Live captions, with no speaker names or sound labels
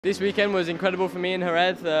This weekend was incredible for me in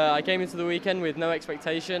Jerez. I came into the weekend with no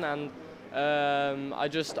expectation, and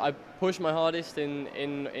I pushed my hardest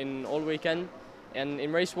in all weekend. And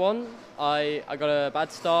in race one, I got a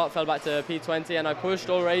bad start, fell back to P20, and I pushed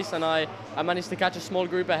all race, and I managed to catch a small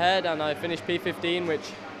group ahead, and I finished P15,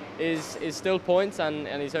 which is still points and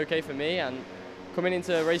is okay for me. And coming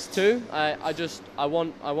into race two, I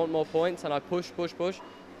want more points, and I push.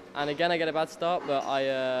 And again, I get a bad start, but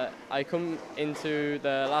I come into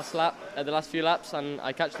the last lap, the last few laps, and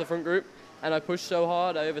I catch the front group, and I push so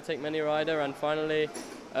hard, I overtake many rider, and finally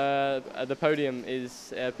the podium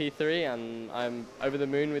is P3, and I'm over the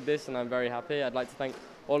moon with this, and I'm very happy. I'd like to thank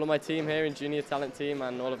all of my team here in Junior Talent Team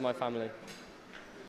and all of my family.